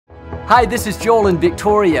Hi, this is Joel and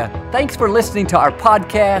Victoria. Thanks for listening to our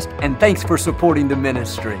podcast, and thanks for supporting the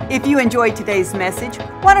ministry. If you enjoyed today's message,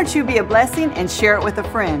 why don't you be a blessing and share it with a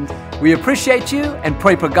friend? We appreciate you and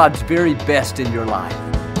pray for God's very best in your life.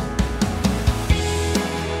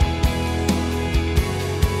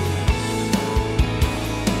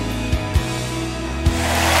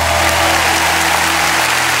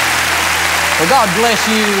 Well, God bless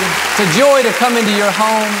you. It's a joy to come into your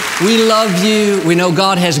home. We love you. We know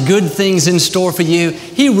God has good things in store for you.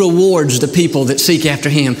 He rewards the people that seek after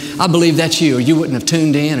Him. I believe that's you, or you wouldn't have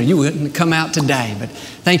tuned in, or you wouldn't have come out today. But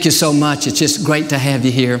thank you so much. It's just great to have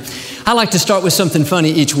you here. I like to start with something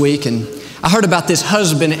funny each week. And I heard about this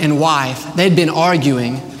husband and wife. They'd been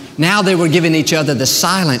arguing. Now they were giving each other the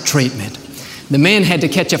silent treatment. The man had to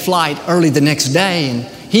catch a flight early the next day, and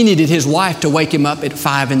he needed his wife to wake him up at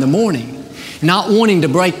 5 in the morning. Not wanting to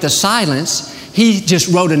break the silence, he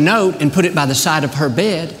just wrote a note and put it by the side of her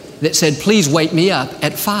bed that said, "Please wake me up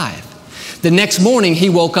at 5. The next morning, he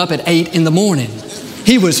woke up at 8 in the morning.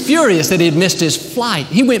 He was furious that he had missed his flight.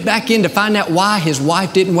 He went back in to find out why his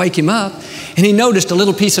wife didn't wake him up, and he noticed a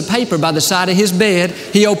little piece of paper by the side of his bed.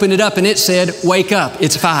 He opened it up and it said, "Wake up,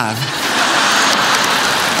 it's 5.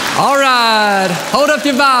 All right, hold up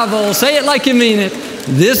your Bible. Say it like you mean it.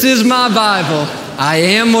 This is my Bible. I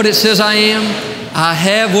am what it says I am. I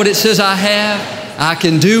have what it says I have. I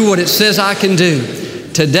can do what it says I can do.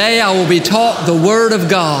 Today I will be taught the Word of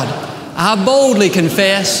God. I boldly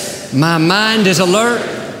confess, my mind is alert,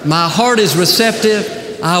 my heart is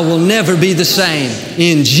receptive. I will never be the same.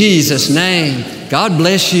 In Jesus' name, God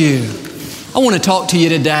bless you." I want to talk to you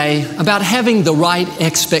today about having the right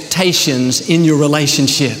expectations in your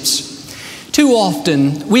relationships. Too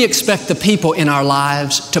often, we expect the people in our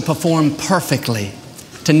lives to perform perfectly,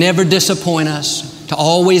 to never disappoint us, to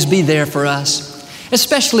always be there for us,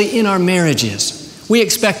 especially in our marriages. We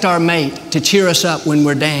expect our mate to cheer us up when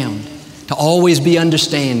we're down, to always be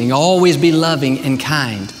understanding, always be loving and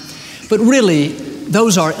kind. But really,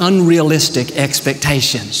 those are unrealistic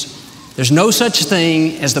expectations. There's no such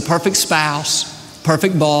thing as the perfect spouse,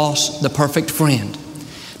 perfect boss, the perfect friend.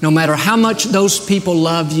 No matter how much those people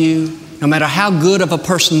love you, no matter how good of a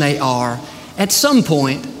person they are, at some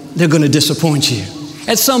point, they're going to disappoint you.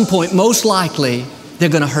 At some point, most likely, they're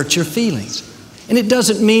going to hurt your feelings. And it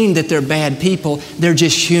doesn't mean that they're bad people, they're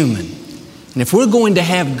just human. And if we're going to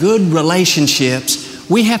have good relationships,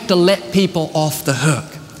 we have to let people off the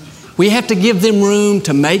hook. We have to give them room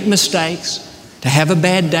to make mistakes, to have a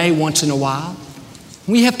bad day once in a while.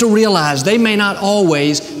 We have to realize they may not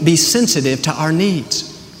always be sensitive to our needs.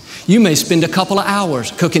 You may spend a couple of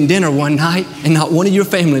hours cooking dinner one night and not one of your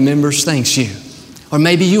family members thanks you. Or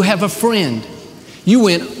maybe you have a friend. You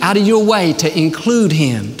went out of your way to include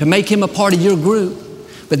him, to make him a part of your group,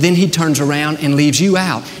 but then he turns around and leaves you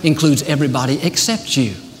out, includes everybody except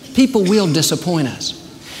you. People will disappoint us.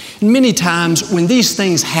 And many times when these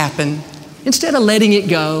things happen, instead of letting it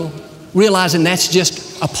go, realizing that's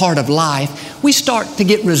just a part of life, we start to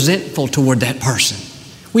get resentful toward that person.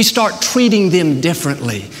 We start treating them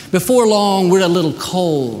differently. Before long, we're a little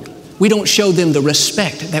cold. We don't show them the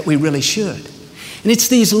respect that we really should. And it's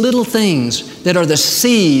these little things that are the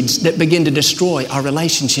seeds that begin to destroy our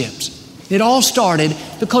relationships. It all started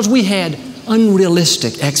because we had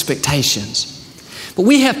unrealistic expectations. But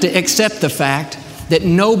we have to accept the fact that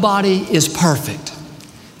nobody is perfect.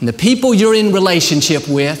 And the people you're in relationship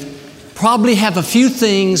with probably have a few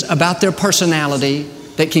things about their personality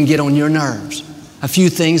that can get on your nerves. A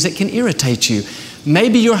few things that can irritate you.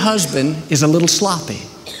 Maybe your husband is a little sloppy,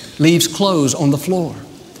 leaves clothes on the floor.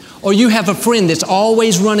 Or you have a friend that's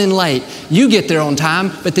always running late. You get there on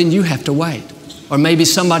time, but then you have to wait. Or maybe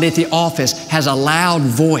somebody at the office has a loud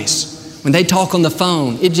voice. When they talk on the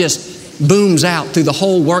phone, it just booms out through the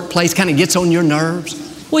whole workplace, kind of gets on your nerves.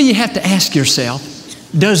 Well, you have to ask yourself,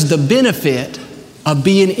 does the benefit of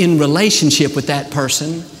being in relationship with that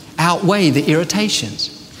person outweigh the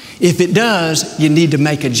irritations? If it does, you need to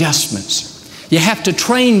make adjustments. You have to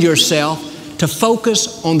train yourself to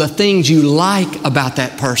focus on the things you like about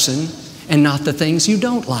that person and not the things you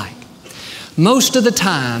don't like. Most of the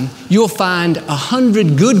time, you'll find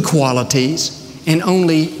 100 good qualities and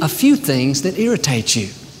only a few things that irritate you.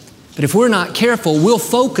 But if we're not careful, we'll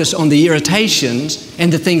focus on the irritations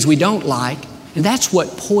and the things we don't like, and that's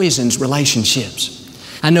what poisons relationships.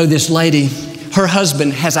 I know this lady, her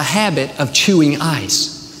husband has a habit of chewing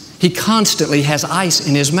ice. He constantly has ice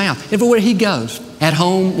in his mouth. Everywhere he goes, at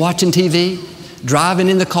home, watching TV, driving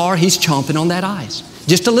in the car, he's chomping on that ice.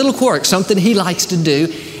 Just a little quirk, something he likes to do,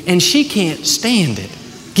 and she can't stand it.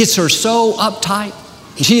 Gets her so uptight.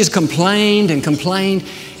 She has complained and complained,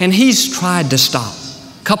 and he's tried to stop.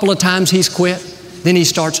 A couple of times he's quit, then he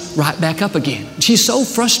starts right back up again. She's so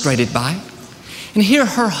frustrated by it. And here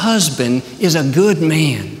her husband is a good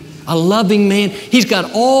man, a loving man. He's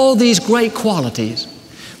got all these great qualities,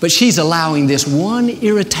 but she's allowing this one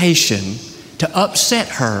irritation to upset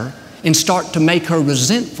her and start to make her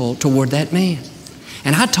resentful toward that man.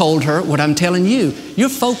 And I told her what I'm telling you. You're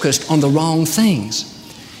focused on the wrong things.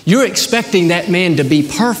 You're expecting that man to be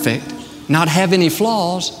perfect, not have any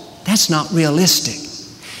flaws. That's not realistic.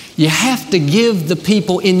 You have to give the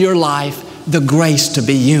people in your life the grace to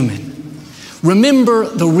be human. Remember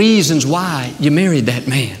the reasons why you married that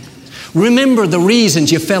man. Remember the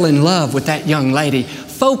reasons you fell in love with that young lady.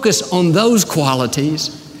 Focus on those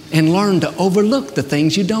qualities and learn to overlook the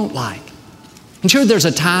things you don't like. And sure, there's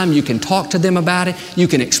a time you can talk to them about it, you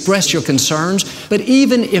can express your concerns, but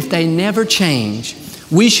even if they never change,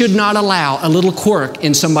 we should not allow a little quirk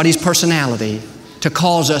in somebody's personality to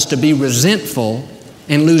cause us to be resentful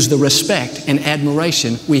and lose the respect and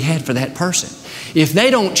admiration we had for that person. If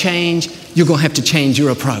they don't change, you're going to have to change your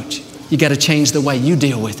approach. You got to change the way you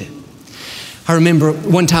deal with it. I remember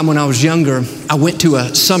one time when I was younger, I went to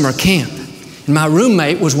a summer camp. And my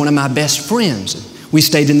roommate was one of my best friends. We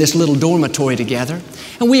stayed in this little dormitory together,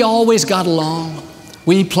 and we always got along.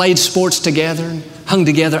 We played sports together and hung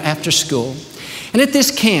together after school. And at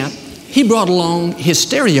this camp, he brought along his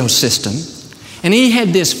stereo system, and he had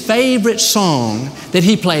this favorite song that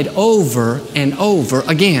he played over and over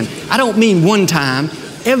again. I don't mean one time.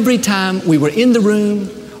 Every time we were in the room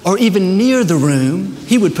or even near the room,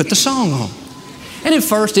 he would put the song on. And at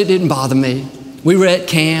first, it didn't bother me. We were at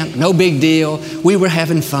camp, no big deal. We were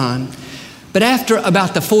having fun. But after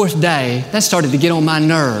about the 4th day, that started to get on my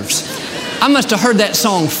nerves. I must have heard that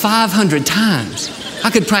song 500 times. I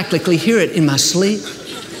could practically hear it in my sleep.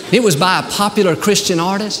 It was by a popular Christian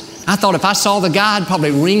artist. I thought if I saw the guy, I'd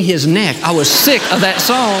probably wring his neck. I was sick of that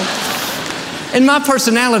song. And my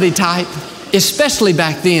personality type, especially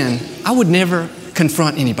back then, I would never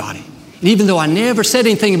confront anybody. And even though I never said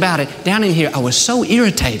anything about it, down in here, I was so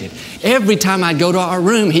irritated. Every time I'd go to our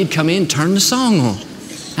room, he'd come in, turn the song on.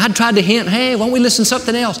 I'd tried to hint, hey, why don't we listen to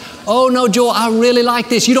something else? Oh, no, Joel, I really like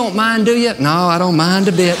this. You don't mind, do you? No, I don't mind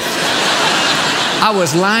a bit. I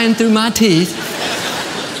was lying through my teeth.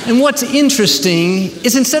 And what's interesting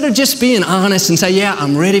is instead of just being honest and say, yeah,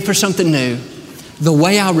 I'm ready for something new, the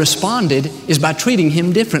way I responded is by treating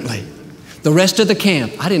him differently. The rest of the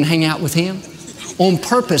camp, I didn't hang out with him. On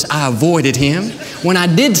purpose, I avoided him. When I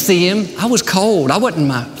did see him, I was cold. I wasn't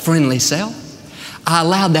my friendly self. I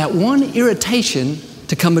allowed that one irritation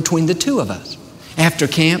to come between the two of us. After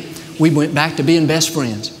camp, we went back to being best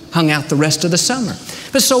friends, hung out the rest of the summer.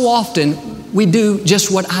 But so often, we do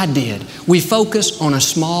just what I did. We focus on a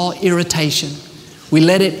small irritation. We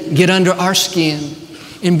let it get under our skin.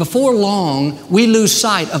 And before long, we lose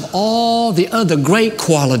sight of all the other great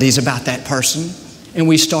qualities about that person, and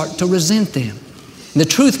we start to resent them. And the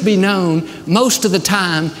truth be known, most of the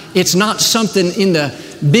time, it's not something in the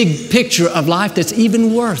big picture of life that's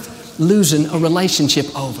even worth losing a relationship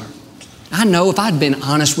over. I know if I'd been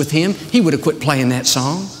honest with him, he would have quit playing that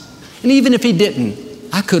song. And even if he didn't,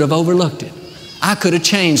 I could have overlooked it. I could have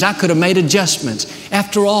changed. I could have made adjustments.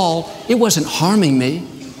 After all, it wasn't harming me.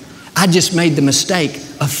 I just made the mistake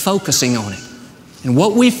of focusing on it. And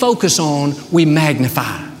what we focus on, we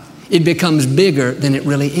magnify. It becomes bigger than it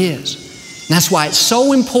really is. And that's why it's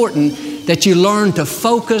so important that you learn to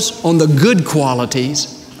focus on the good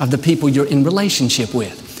qualities of the people you're in relationship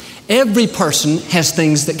with. Every person has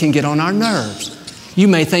things that can get on our nerves. You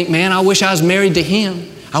may think, man, I wish I was married to him.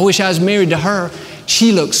 I wish I was married to her.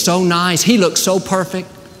 She looks so nice. He looks so perfect.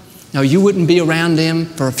 Now, you wouldn't be around them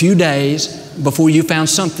for a few days before you found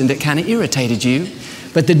something that kind of irritated you.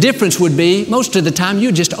 But the difference would be, most of the time,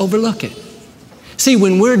 you just overlook it. See,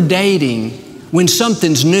 when we're dating, when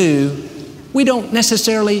something's new, we don't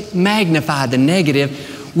necessarily magnify the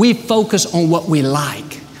negative. We focus on what we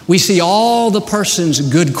like. We see all the person's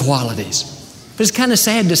good qualities. But it's kind of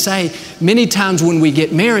sad to say, many times when we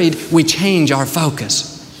get married, we change our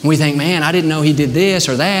focus. And we think, man, I didn't know he did this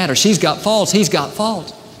or that, or she's got faults, he's got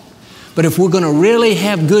faults. But if we're going to really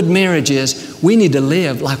have good marriages, we need to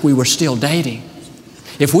live like we were still dating.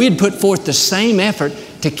 If we had put forth the same effort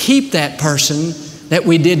to keep that person that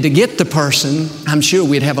we did to get the person, I'm sure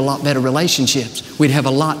we'd have a lot better relationships. We'd have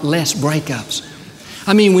a lot less breakups.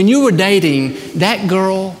 I mean, when you were dating, that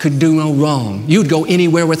girl could do no wrong. You'd go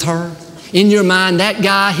anywhere with her. In your mind, that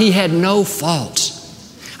guy, he had no faults.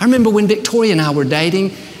 I remember when Victoria and I were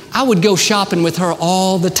dating, I would go shopping with her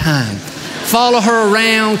all the time. Follow her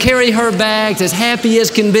around, carry her bags, as happy as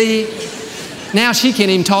can be. Now she can't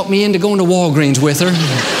even talk me into going to Walgreens with her.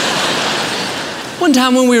 One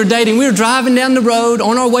time when we were dating, we were driving down the road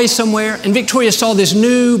on our way somewhere, and Victoria saw this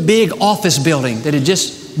new big office building that had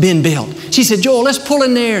just been built. She said, Joel, let's pull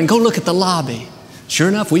in there and go look at the lobby. Sure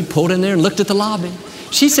enough, we pulled in there and looked at the lobby.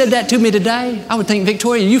 She said that to me today. I would think,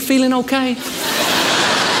 Victoria, are you feeling okay?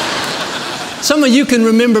 Some of you can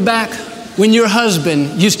remember back when your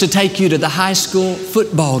husband used to take you to the high school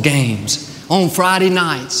football games on Friday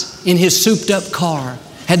nights in his souped-up car,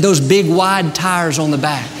 had those big wide tires on the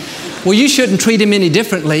back. Well, you shouldn't treat him any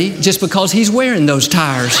differently just because he's wearing those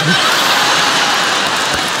tires.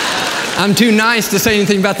 I'm too nice to say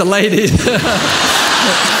anything about the ladies.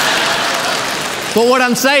 But what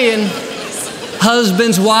I'm saying,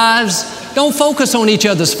 husbands, wives, don't focus on each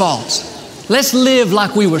other's faults. Let's live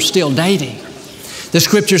like we were still dating. The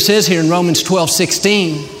scripture says here in Romans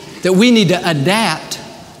 12:16 that we need to adapt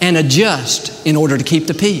and adjust in order to keep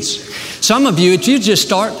the peace. Some of you, if you just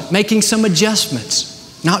start making some adjustments,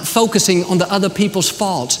 not focusing on the other people's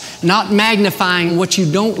faults, not magnifying what you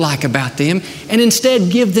don't like about them, and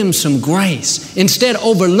instead give them some grace, instead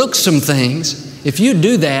overlook some things, if you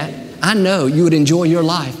do that, I know you would enjoy your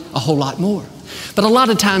life a whole lot more. But a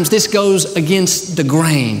lot of times this goes against the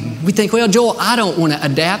grain. We think, well, Joel, I don't want to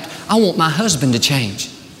adapt. I want my husband to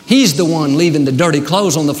change. He's the one leaving the dirty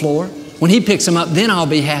clothes on the floor. When he picks them up, then I'll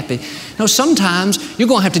be happy. No, sometimes you're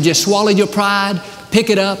going to have to just swallow your pride,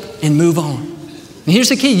 pick it up, and move on. And here's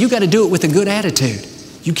the key. You got to do it with a good attitude.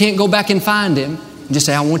 You can't go back and find him and just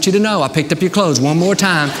say, I want you to know I picked up your clothes one more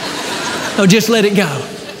time. No, just let it go.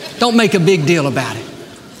 Don't make a big deal about it.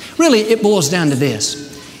 Really, it boils down to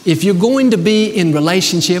this. If you're going to be in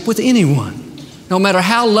relationship with anyone, no matter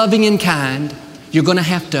how loving and kind, you're going to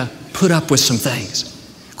have to put up with some things.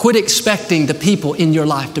 Quit expecting the people in your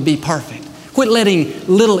life to be perfect. Quit letting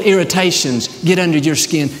little irritations get under your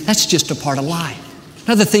skin. That's just a part of life.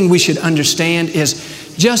 Another thing we should understand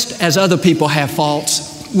is just as other people have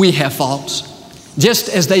faults, we have faults. Just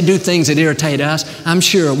as they do things that irritate us, I'm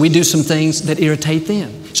sure we do some things that irritate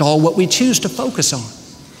them. It's all what we choose to focus on.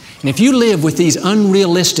 And if you live with these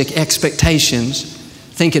unrealistic expectations,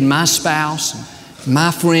 thinking my spouse,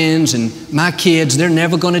 my friends, and my kids, they're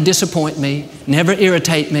never going to disappoint me, never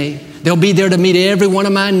irritate me, they'll be there to meet every one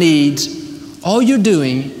of my needs, all you're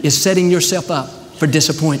doing is setting yourself up for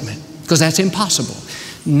disappointment, because that's impossible.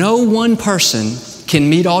 No one person can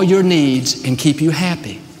meet all your needs and keep you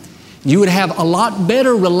happy. You would have a lot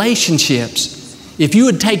better relationships if you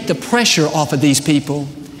would take the pressure off of these people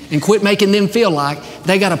and quit making them feel like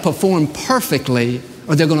they got to perform perfectly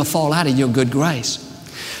or they're going to fall out of your good grace.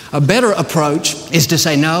 A better approach is to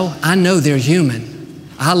say, no, I know they're human.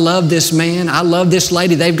 I love this man. I love this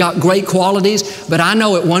lady. They've got great qualities, but I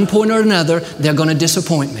know at one point or another, they're going to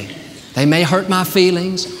disappoint me. They may hurt my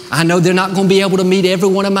feelings. I know they're not going to be able to meet every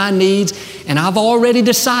one of my needs. And I've already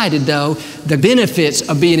decided, though, the benefits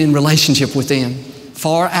of being in relationship with them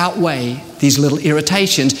far outweigh these little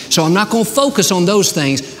irritations. So I'm not going to focus on those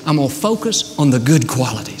things. I'm going to focus on the good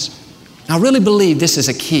qualities. I really believe this is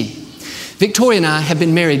a key. Victoria and I have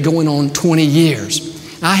been married going on 20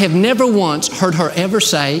 years. I have never once heard her ever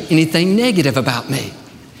say anything negative about me.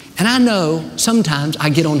 And I know sometimes I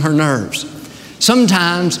get on her nerves.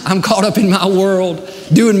 Sometimes I'm caught up in my world,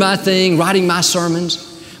 doing my thing, writing my sermons,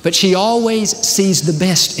 but she always sees the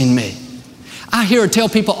best in me. I hear her tell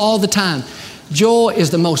people all the time, Joel is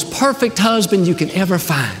the most perfect husband you can ever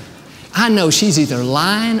find. I know she's either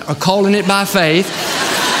lying or calling it by faith.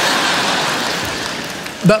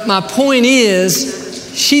 But my point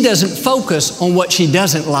is, she doesn't focus on what she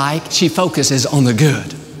doesn't like. She focuses on the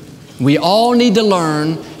good. We all need to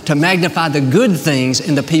learn to magnify the good things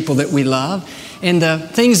in the people that we love. And the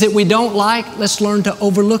things that we don't like, let's learn to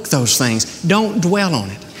overlook those things. Don't dwell on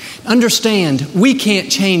it. Understand, we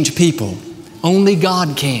can't change people. Only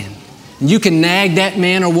God can. And you can nag that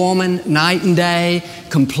man or woman night and day,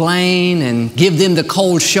 complain and give them the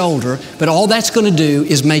cold shoulder, but all that's going to do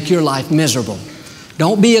is make your life miserable.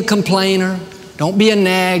 Don't be a complainer. Don't be a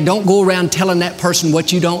nag. Don't go around telling that person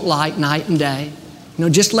what you don't like night and day.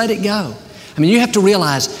 Just let it go. I mean, you have to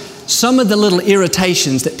realize some of the little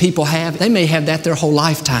irritations that people have, they may have that their whole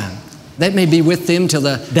lifetime. That may be with them till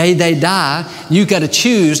the day they die. You've got to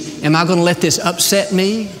choose, am I going to let this upset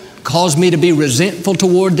me, cause me to be resentful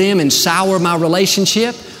toward them and sour my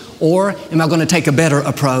relationship? Or am I going to take a better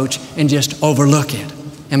approach and just overlook it?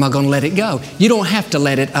 Am I going to let it go? You don't have to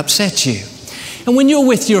let it upset you. And when you're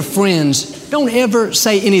with your friends, don't ever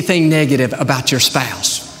say anything negative about your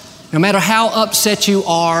spouse. No matter how upset you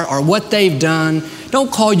are or what they've done, don't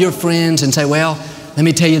call your friends and say, well, let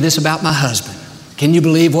me tell you this about my husband. Can you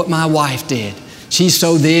believe what my wife did? She's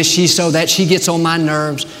so this, she's so that, she gets on my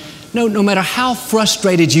nerves. No matter how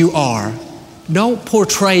frustrated you are, Don't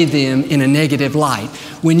portray them in a negative light.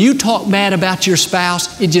 When you talk bad about your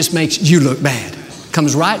spouse, it just makes you look bad.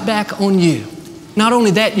 Comes right back on you. Not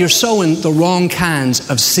only that, you're sowing the wrong kinds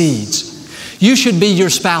of seeds. You should be your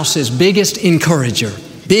spouse's biggest encourager,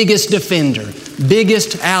 biggest defender,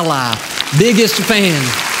 biggest ally, biggest fan.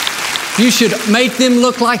 You should make them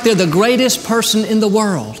look like they're the greatest person in the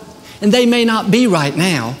world. And they may not be right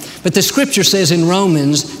now, but the Scripture says in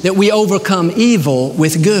Romans that we overcome evil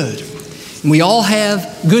with good. And we all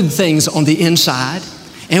have good things on the inside,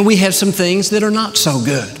 and we have some things that are not so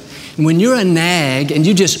good. And when you're a nag and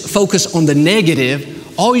you just focus on the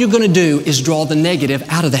negative, all you're going to do is draw the negative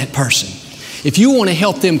out of that person. If you want to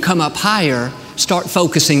help them come up higher, start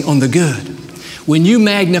focusing on the good. When you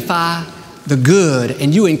magnify the good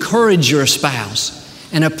and you encourage your spouse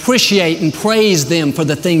and appreciate and praise them for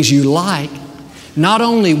the things you like, not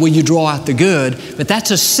only will you draw out the good, but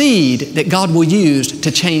that's a seed that God will use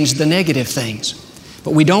to change the negative things.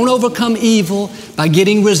 But we don't overcome evil by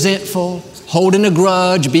getting resentful, holding a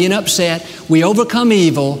grudge, being upset. We overcome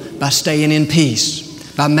evil by staying in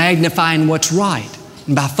peace, by magnifying what's right,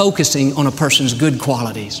 and by focusing on a person's good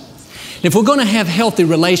qualities. If we're going to have healthy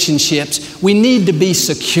relationships, we need to be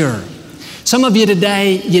secure. Some of you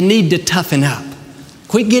today, you need to toughen up.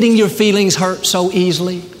 Quit getting your feelings hurt so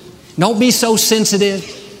easily. Don't be so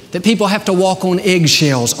sensitive that people have to walk on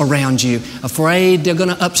eggshells around you, afraid they're going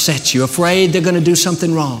to upset you, afraid they're going to do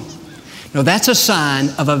something wrong. No, that's a sign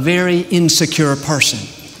of a very insecure person.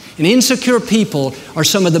 And insecure people are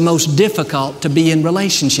some of the most difficult to be in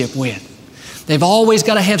relationship with. They've always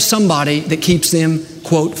got to have somebody that keeps them,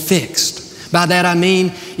 quote, fixed. By that I mean,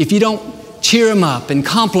 if you don't cheer them up and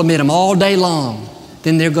compliment them all day long,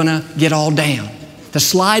 then they're going to get all down. The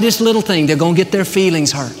slightest little thing, they're going to get their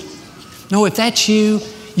feelings hurt. No, if that's you,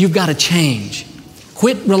 you've got to change.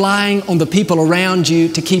 Quit relying on the people around you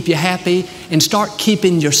to keep you happy and start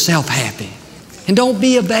keeping yourself happy. And don't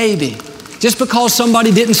be a baby. Just because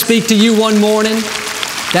somebody didn't speak to you one morning,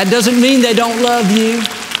 that doesn't mean they don't love you.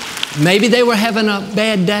 Maybe they were having a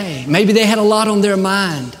bad day. Maybe they had a lot on their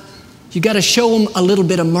mind. You got to show them a little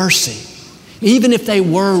bit of mercy. Even if they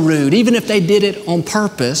were rude, even if they did it on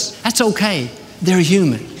purpose, that's okay. They're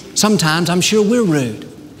human. Sometimes I'm sure we're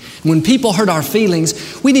rude. When people hurt our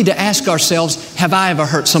feelings, we need to ask ourselves, have I ever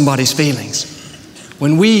hurt somebody's feelings?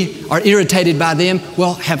 When we are irritated by them,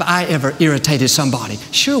 well, have I ever irritated somebody?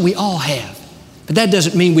 Sure, we all have. But that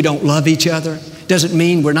doesn't mean we don't love each other. Doesn't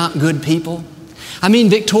mean we're not good people. I mean,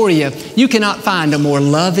 Victoria, you cannot find a more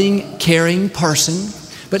loving, caring person,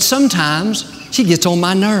 but sometimes she gets on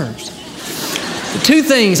my nerves. The two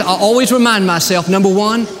things I always remind myself, number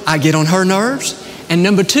one, I get on her nerves, and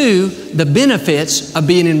number two, the benefits of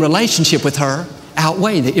being in relationship with her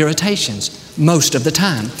outweigh the irritations most of the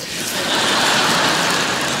time.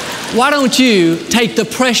 Why don't you take the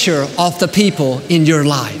pressure off the people in your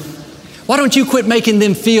life? Why don't you quit making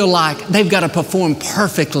them feel like they've got to perform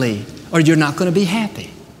perfectly or you're not going to be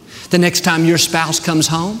happy? The next time your spouse comes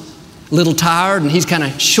home, a little tired and he's kind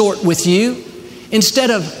of short with you, instead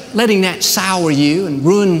of letting that sour you and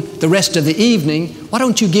ruin the rest of the evening, why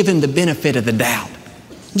don't you give him the benefit of the doubt?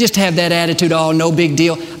 Just have that attitude, oh, no big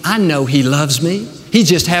deal. I know he loves me. He's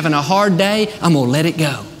just having a hard day. I'm going to let it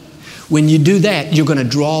go. When you do that, you're going to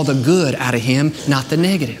draw the good out of him, not the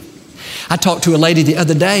negative. I talked to a lady the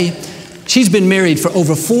other day. She's been married for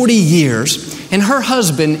over 40 years, and her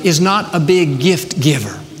husband is not a big gift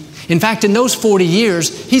giver. In fact, in those 40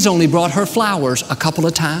 years, he's only brought her flowers a couple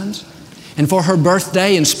of times. And for her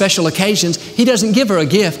birthday and special occasions, he doesn't give her a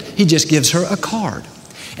gift, he just gives her a card.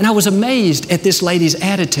 And I was amazed at this lady's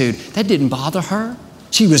attitude. That didn't bother her.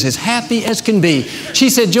 She was as happy as can be. She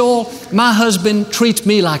said, Joel, my husband treats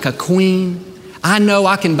me like a queen. I know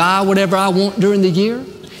I can buy whatever I want during the year,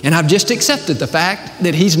 and I've just accepted the fact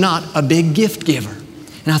that he's not a big gift giver.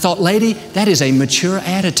 And I thought, lady, that is a mature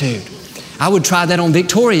attitude. I would try that on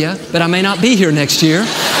Victoria, but I may not be here next year.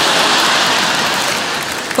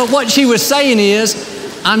 But what she was saying is,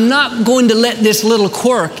 I'm not going to let this little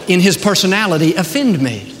quirk in his personality offend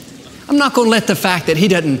me. I'm not going to let the fact that he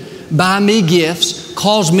doesn't buy me gifts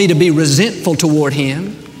cause me to be resentful toward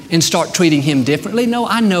him and start treating him differently. No,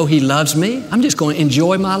 I know he loves me. I'm just going to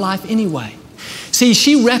enjoy my life anyway. See,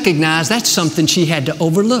 she recognized that's something she had to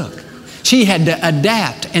overlook. She had to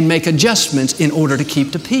adapt and make adjustments in order to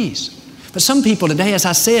keep the peace. But some people today, as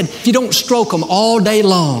I said, if you don't stroke them all day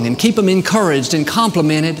long and keep them encouraged and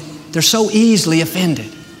complimented, they're so easily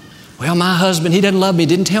offended. Well, my husband, he doesn't love me,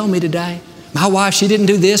 didn't tell me today. My wife, she didn't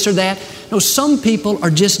do this or that. No, some people are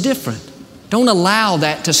just different. Don't allow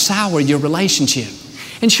that to sour your relationship.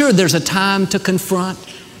 And sure, there's a time to confront.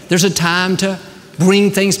 There's a time to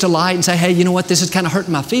bring things to light and say, hey, you know what, this is kind of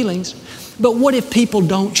hurting my feelings. But what if people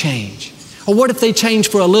don't change? Or what if they change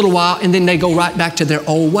for a little while and then they go right back to their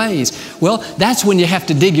old ways? Well, that's when you have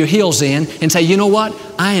to dig your heels in and say, you know what,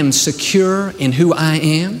 I am secure in who I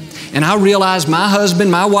am. And I realize my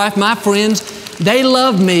husband, my wife, my friends, they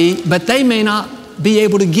love me, but they may not be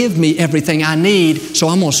able to give me everything I need, so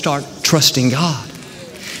I'm going to start trusting God.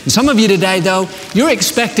 And some of you today, though, you're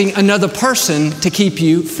expecting another person to keep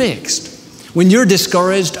you fixed. When you're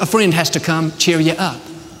discouraged, a friend has to come cheer you up.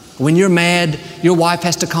 When you're mad, your wife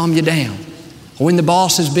has to calm you down. Or when the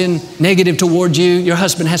boss has been negative toward you, your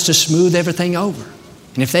husband has to smooth everything over.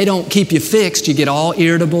 And if they don't keep you fixed, you get all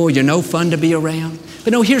irritable, you're no fun to be around.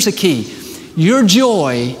 But no, here's the key. Your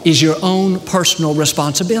joy is your own personal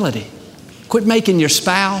responsibility. Quit making your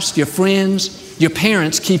spouse, your friends, your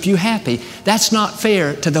parents keep you happy. That's not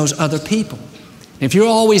fair to those other people. If you're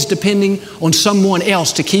always depending on someone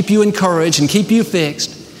else to keep you encouraged and keep you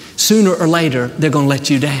fixed, sooner or later, they're going to let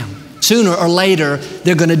you down. Sooner or later,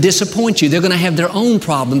 they're going to disappoint you. They're going to have their own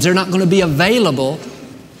problems. They're not going to be available.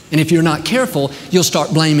 And if you're not careful, you'll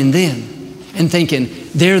start blaming them and thinking,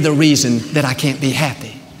 they're the reason that I can't be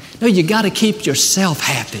happy. No, you got to keep yourself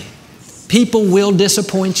happy. People will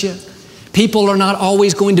disappoint you. People are not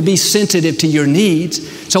always going to be sensitive to your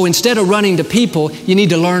needs. So instead of running to people, you need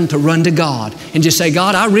to learn to run to God and just say,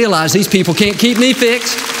 God, I realize these people can't keep me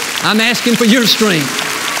fixed. I'm asking for your strength,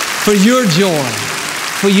 for your joy,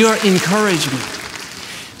 for your encouragement.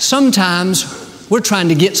 Sometimes we're trying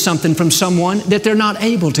to get something from someone that they're not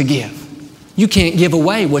able to give. You can't give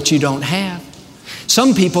away what you don't have.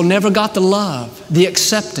 Some people never got the love, the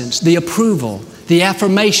acceptance, the approval, the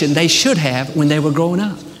affirmation they should have when they were growing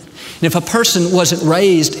up. And if a person wasn't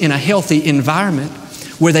raised in a healthy environment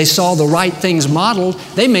where they saw the right things modeled,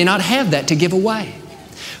 they may not have that to give away.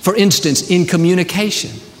 For instance, in communication,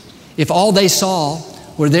 if all they saw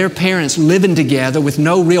were their parents living together with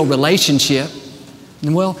no real relationship,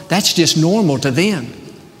 well, that's just normal to them.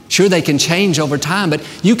 Sure, they can change over time, but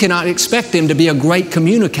you cannot expect them to be a great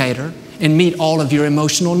communicator and meet all of your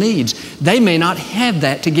emotional needs. They may not have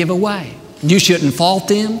that to give away. You shouldn't fault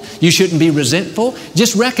them. You shouldn't be resentful.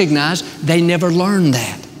 Just recognize they never learned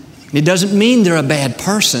that. It doesn't mean they're a bad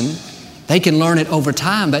person. They can learn it over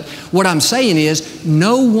time. But what I'm saying is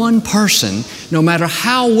no one person, no matter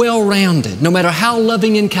how well-rounded, no matter how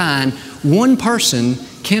loving and kind, one person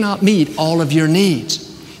cannot meet all of your needs.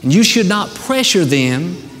 And you should not pressure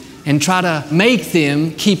them and try to make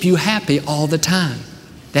them keep you happy all the time.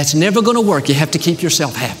 That's never going to work. You have to keep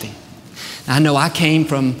yourself happy. I know I came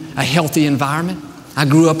from a healthy environment. I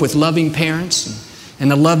grew up with loving parents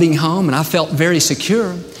and a loving home, and I felt very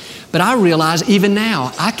secure. But I realize even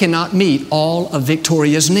now, I cannot meet all of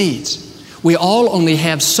Victoria's needs. We all only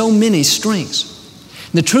have so many strengths.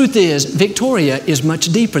 The truth is, Victoria is much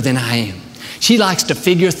deeper than I am. She likes to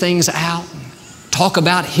figure things out, talk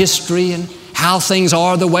about history and how things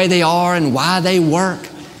are the way they are and why they work.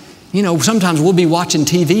 You know, sometimes we'll be watching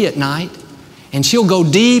TV at night, and she'll go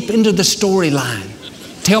deep into the storyline,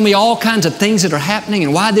 tell me all kinds of things that are happening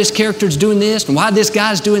and why this character's doing this and why this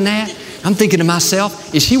guy's doing that. I'm thinking to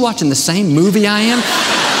myself, is she watching the same movie I am?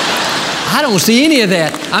 I don't see any of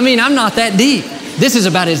that. I mean, I'm not that deep. This is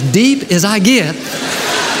about as deep as I get.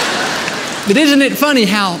 But isn't it funny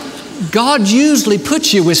how God usually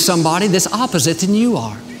puts you with somebody that's opposite than you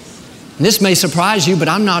are? And this may surprise you, but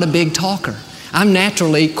I'm not a big talker. I'm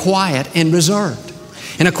naturally quiet and reserved.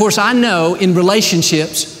 And of course, I know in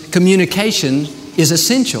relationships, communication is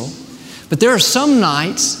essential. But there are some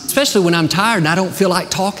nights, especially when I'm tired and I don't feel like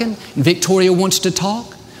talking, and Victoria wants to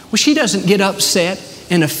talk. Well, she doesn't get upset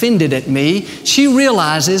and offended at me. She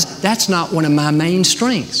realizes that's not one of my main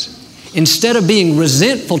strengths. Instead of being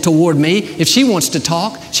resentful toward me, if she wants to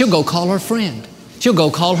talk, she'll go call her friend. She'll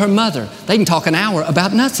go call her mother. They can talk an hour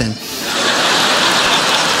about nothing.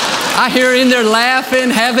 I hear her in there laughing,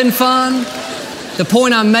 having fun. The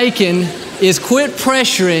point I'm making is quit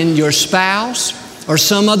pressuring your spouse or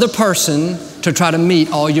some other person to try to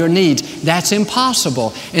meet all your needs. That's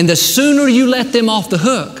impossible. And the sooner you let them off the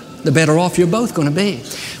hook, the better off you're both going to be.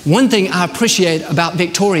 One thing I appreciate about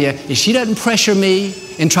Victoria is she doesn't pressure me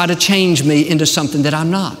and try to change me into something that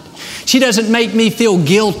I'm not. She doesn't make me feel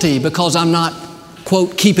guilty because I'm not,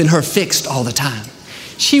 quote, keeping her fixed all the time.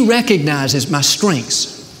 She recognizes my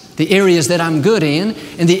strengths, the areas that I'm good in,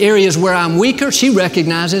 and the areas where I'm weaker. She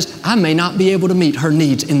recognizes I may not be able to meet her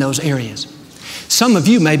needs in those areas. Some of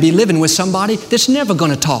you may be living with somebody that's never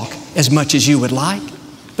going to talk as much as you would like,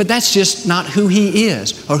 but that's just not who he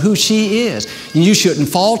is or who she is. And you shouldn't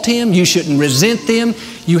fault him. You shouldn't resent them.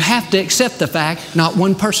 You have to accept the fact not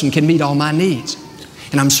one person can meet all my needs.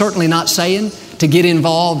 And I'm certainly not saying to get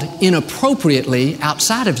involved inappropriately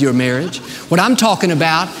outside of your marriage. What I'm talking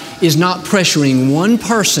about is not pressuring one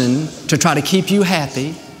person to try to keep you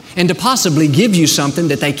happy and to possibly give you something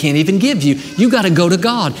that they can't even give you. You got to go to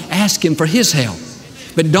God, ask Him for His help.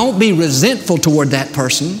 But don't be resentful toward that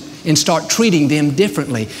person and start treating them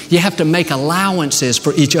differently. You have to make allowances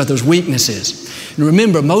for each other's weaknesses. And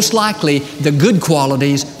remember, most likely the good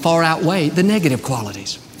qualities far outweigh the negative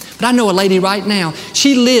qualities. But I know a lady right now,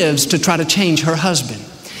 she lives to try to change her husband.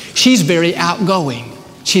 She's very outgoing.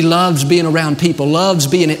 She loves being around people, loves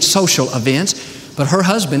being at social events, but her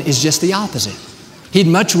husband is just the opposite. He'd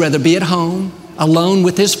much rather be at home, alone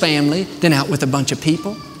with his family, than out with a bunch of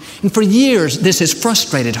people. And for years, this has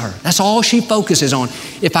frustrated her. That's all she focuses on.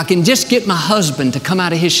 If I can just get my husband to come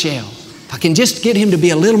out of his shell, if I can just get him to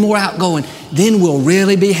be a little more outgoing, then we'll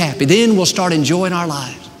really be happy. Then we'll start enjoying our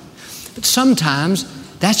lives. But sometimes,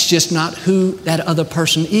 that's just not who that other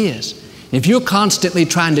person is. If you're constantly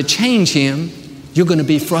trying to change him, you're going to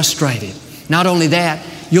be frustrated. Not only that,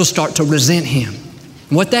 you'll start to resent him.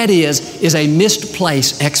 And what that is a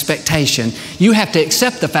misplaced expectation. You have to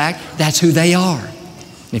accept the fact that's who they are.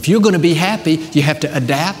 If you're going to be happy, you have to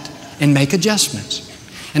adapt and make adjustments.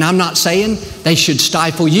 And I'm not saying they should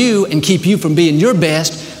stifle you and keep you from being your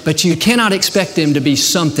best, but you cannot expect them to be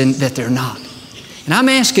something that they're not. And I'm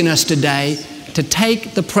asking us today to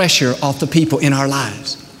take the pressure off the people in our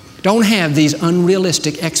lives. Don't have these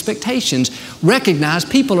unrealistic expectations. Recognize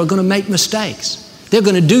people are going to make mistakes. They're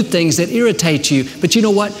going to do things that irritate you, but you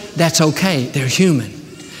know what? That's okay. They're human.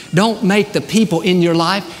 Don't make the people in your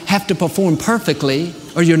life have to perform perfectly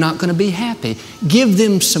or you're not going to be happy. Give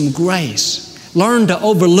them some grace. Learn to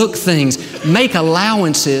overlook things. Make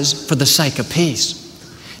allowances for the sake of peace.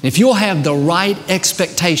 And if you'll have the right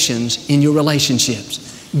expectations in your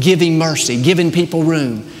relationships, giving mercy, giving people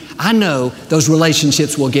room, I know those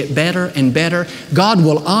relationships will get better and better. God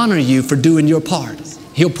will honor you for doing your part.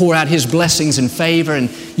 He'll pour out His blessings and favor,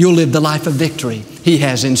 and you'll live the life of victory He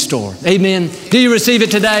has in store. Amen. Do you receive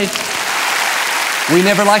it today? We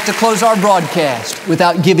never like to close our broadcast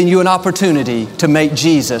without giving you an opportunity to make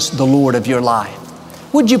Jesus the Lord of your life.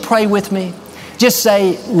 Would you pray with me? Just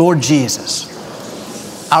say, Lord Jesus,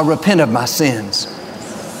 I repent of my sins.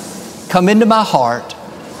 Come into my heart.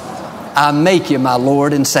 I make you my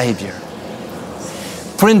Lord and Savior.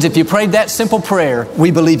 Friends, if you prayed that simple prayer,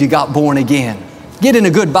 we believe you got born again. Get in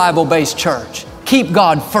a good Bible-based church. Keep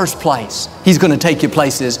God first place. He's going to take you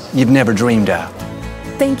places you've never dreamed of.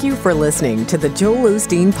 Thank you for listening to the Joel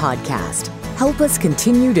Osteen Podcast. Help us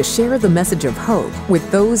continue to share the message of hope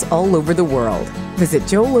with those all over the world. Visit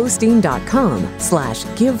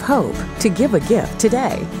joelosteen.com/give hope to give a gift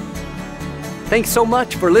today. Thanks so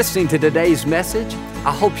much for listening to today's message.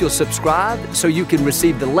 I hope you'll subscribe so you can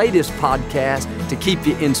receive the latest podcast to keep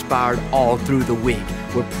you inspired all through the week.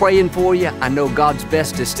 We're praying for you. I know God's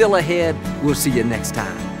best is still ahead. We'll see you next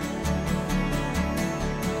time.